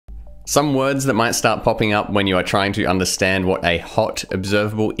Some words that might start popping up when you are trying to understand what a hot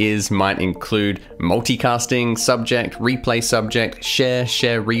observable is might include multicasting, subject, replay subject, share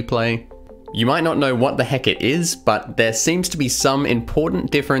replay. You might not know what the heck it is, but there seems to be some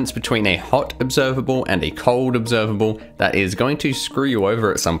important difference between a hot observable and a cold observable that is going to screw you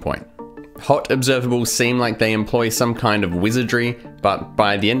over at some point. Hot observables seem like they employ some kind of wizardry, but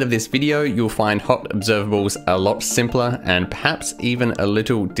by the end of this video, you'll find hot observables a lot simpler and perhaps even a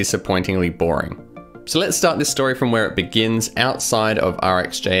little disappointingly boring. So let's start this story from where it begins, outside of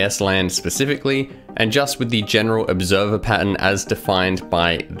RxJS land specifically, and just with the general observer pattern as defined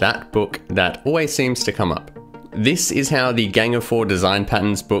by that book that always seems to come up. This is how the Gang of Four Design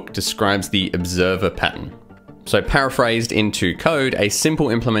Patterns book describes the observer pattern. So paraphrased into code, a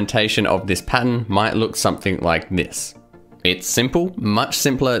simple implementation of this pattern might look something like this. It's simple, much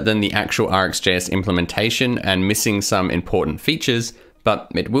simpler than the actual RxJS implementation and missing some important features,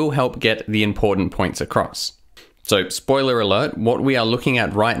 but it will help get the important points across. So spoiler alert, what we are looking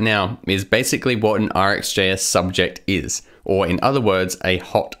at right now is basically what an RxJS subject is, or in other words, a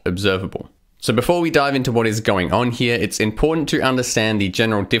hot observable. So before we dive into what is going on here, it's important to understand the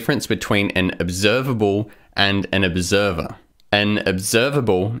general difference between an observable and an observer. An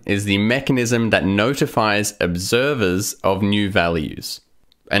observable is the mechanism that notifies observers of new values.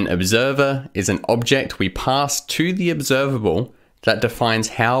 An observer is an object we pass to the observable that defines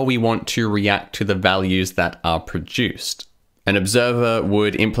how we want to react to the values that are produced. An observer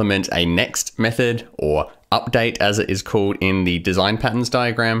would implement a next method, or update as it is called in the design patterns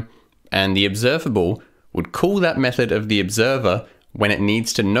diagram, and the observable would call that method of the observer when it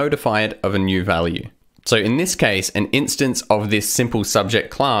needs to notify it of a new value. So in this case, an instance of this simple subject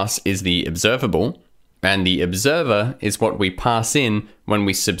class is the observable, and the observer is what we pass in when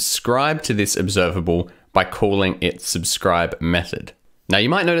we subscribe to this observable by calling its subscribe method. Now you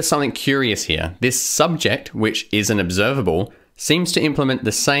might notice something curious here. This subject, which is an observable, seems to implement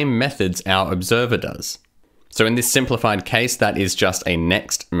the same methods our observer does. So in this simplified case, that is just a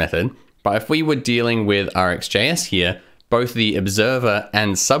next method. But if we were dealing with RxJS here, both the observer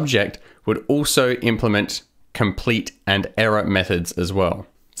and subject would also implement complete and error methods as well.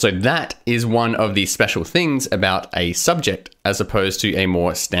 So that is one of the special things about a subject as opposed to a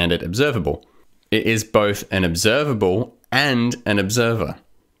more standard observable. It is both an observable and an observer.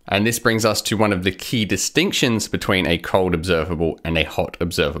 And this brings us to one of the key distinctions between a cold observable and a hot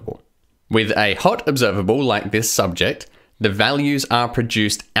observable. With a hot observable like this subject, the values are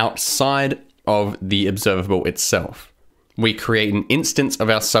produced outside of the observable itself. We create an instance of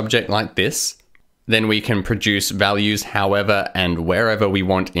our subject like this, then we can produce values however and wherever we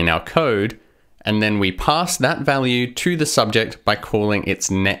want in our code, and then we pass that value to the subject by calling its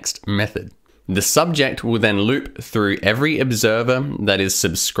next method. The subject will then loop through every observer that is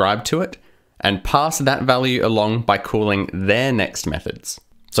subscribed to it and pass that value along by calling their next methods.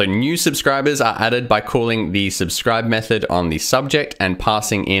 So new subscribers are added by calling the subscribe method on the subject and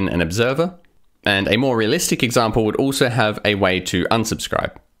passing in an observer. And a more realistic example would also have a way to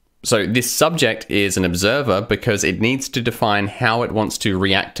unsubscribe. So this subject is an observer because it needs to define how it wants to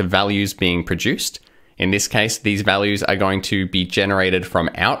react to values being produced. In this case, these values are going to be generated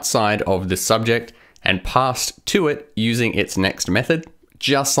from outside of the subject and passed to it using its next method,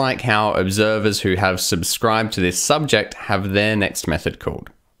 just like how observers who have subscribed to this subject have their next method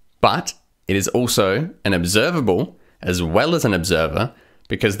called. But it is also an observable as well as an observer,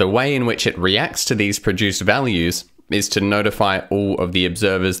 because the way in which it reacts to these produced values is to notify all of the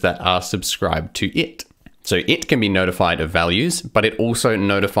observers that are subscribed to it. So it can be notified of values, but it also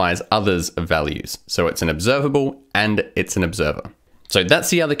notifies others of values. So it's an observable and it's an observer. So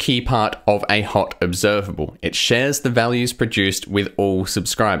that's the other key part of a hot observable. It shares the values produced with all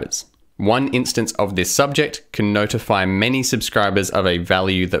subscribers. One instance of this subject can notify many subscribers of a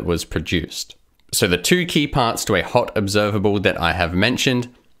value that was produced. So the two key parts to a hot observable that I have mentioned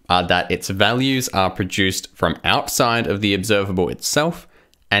are that its values are produced from outside of the observable itself,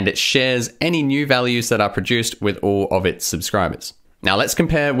 and it shares any new values that are produced with all of its subscribers. Now let's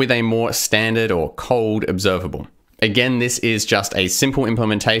compare with a more standard or cold observable. Again, this is just a simple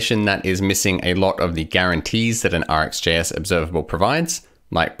implementation that is missing a lot of the guarantees that an RxJS observable provides,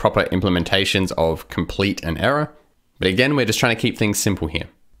 like proper implementations of complete and error. But again, we're just trying to keep things simple here.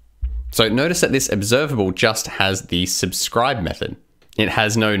 So notice that this observable just has the subscribe method. It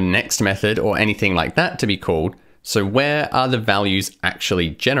has no next method or anything like that to be called. So where are the values actually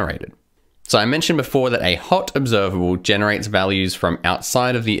generated? So I mentioned before that a hot observable generates values from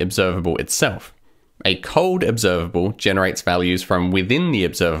outside of the observable itself. A cold observable generates values from within the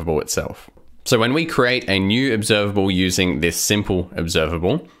observable itself. So when we create a new observable using this simple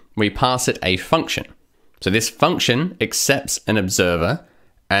observable, we pass it a function. So this function accepts an observer,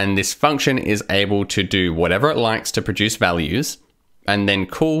 and this function is able to do whatever it likes to produce values, and then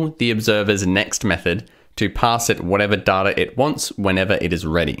call the observer's next method to pass it whatever data it wants whenever it is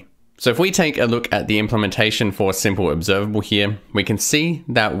ready. So if we take a look at the implementation for simple observable here, we can see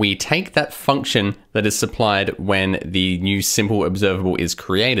that we take that function that is supplied when the new simple observable is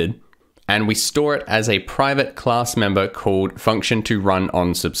created, and we store it as a private class member called function to run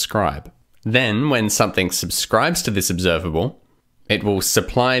on subscribe. Then when something subscribes to this observable, it will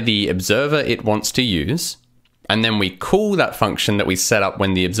supply the observer it wants to use, and then we call that function that we set up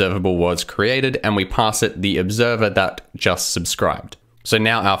when the observable was created, and we pass it the observer that just subscribed. So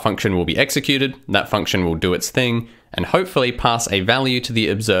now our function will be executed, that function will do its thing, and hopefully pass a value to the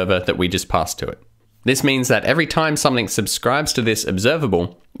observer that we just passed to it. This means that every time something subscribes to this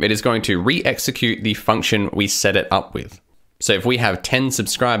observable, it is going to re-execute the function we set it up with. So if we have 10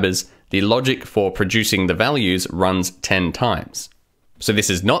 subscribers, the logic for producing the values runs 10 times. So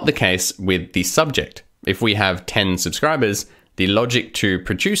this is not the case with the subject. If we have 10 subscribers, the logic to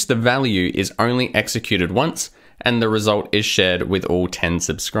produce the value is only executed once, and the result is shared with all 10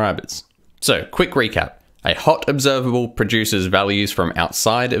 subscribers. So quick recap. A hot observable produces values from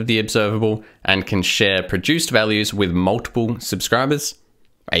outside of the observable and can share produced values with multiple subscribers.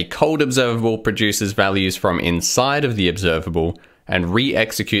 A cold observable produces values from inside of the observable and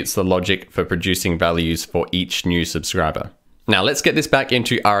re-executes the logic for producing values for each new subscriber. Now let's get this back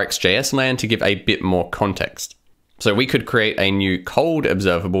into RxJS land to give a bit more context. So we could create a new cold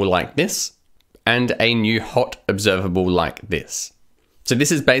observable like this, and a new hot observable like this. So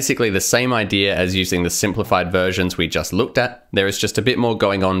this is basically the same idea as using the simplified versions we just looked at. There is just a bit more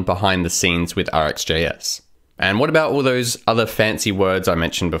going on behind the scenes with RxJS. And what about all those other fancy words I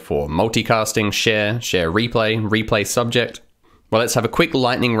mentioned before? Multicasting, share, share replay, replay subject. Well, let's have a quick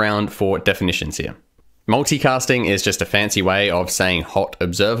lightning round for definitions here. Multicasting is just a fancy way of saying hot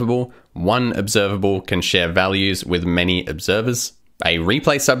observable. One observable can share values with many observers. A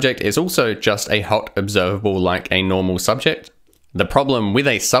replay subject is also just a hot observable like a normal subject. The problem with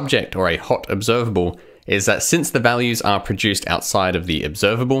a subject or a hot observable is that since the values are produced outside of the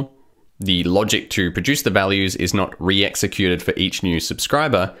observable, the logic to produce the values is not re-executed for each new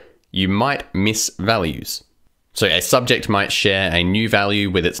subscriber, you might miss values. So a subject might share a new value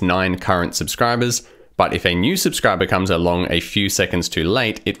with its 9 current subscribers, but if a new subscriber comes along a few seconds too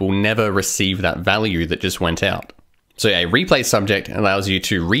late, it will never receive that value that just went out. So a replay subject allows you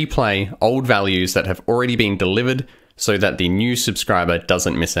to replay old values that have already been delivered so that the new subscriber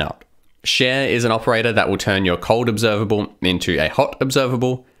doesn't miss out. Share is an operator that will turn your cold observable into a hot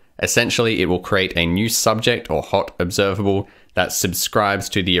observable. Essentially, it will create a new subject or hot observable that subscribes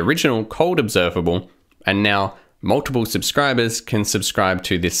to the original cold observable, and now multiple subscribers can subscribe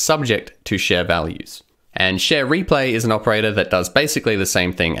to this subject to share values. And share replay is an operator that does basically the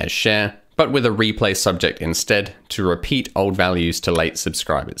same thing as share, but with a replay subject instead to repeat old values to late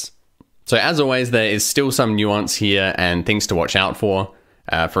subscribers. So as always, there is still some nuance here and things to watch out for.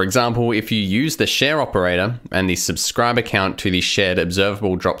 For example, if you use the share operator and the subscriber count to the shared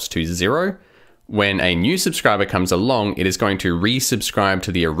observable drops to 0, when a new subscriber comes along, it is going to resubscribe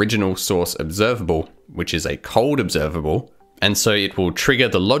to the original source observable, which is a cold observable, and so it will trigger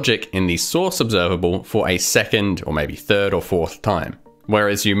the logic in the source observable for a second or maybe third or fourth time.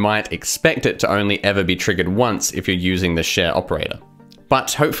 Whereas you might expect it to only ever be triggered once if you're using the share operator.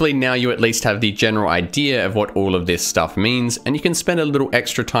 But hopefully now you at least have the general idea of what all of this stuff means, and you can spend a little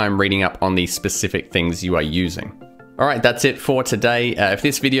extra time reading up on the specific things you are using. Alright, that's it for today. If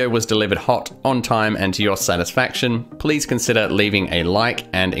this video was delivered hot, on time, and to your satisfaction, please consider leaving a like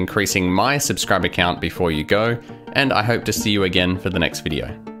and increasing my subscriber count before you go, and I hope to see you again for the next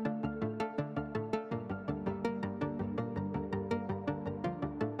video.